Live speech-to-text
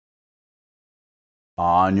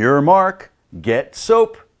On your mark, get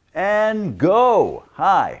soap, and go!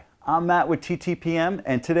 Hi, I'm Matt with TTPM,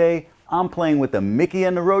 and today I'm playing with the Mickey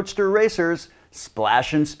and the Roadster Racers,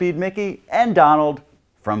 Splashin Speed Mickey and Donald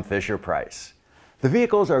from Fisher-Price. The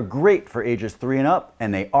vehicles are great for ages 3 and up,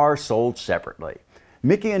 and they are sold separately.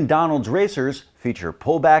 Mickey and Donald's Racers feature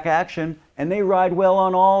pullback action, and they ride well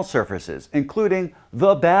on all surfaces, including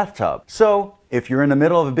the bathtub. So, if you're in the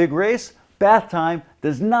middle of a big race, bath time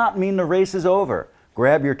does not mean the race is over.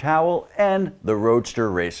 Grab your towel and the Roadster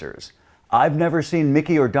Racers. I've never seen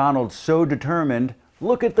Mickey or Donald so determined.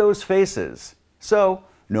 Look at those faces. So,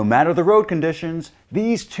 no matter the road conditions,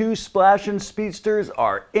 these two Splashin Speedsters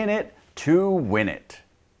are in it to win it.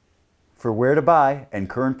 For where to buy and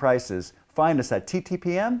current prices, find us at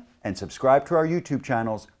TTPM and subscribe to our YouTube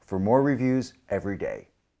channels for more reviews every day.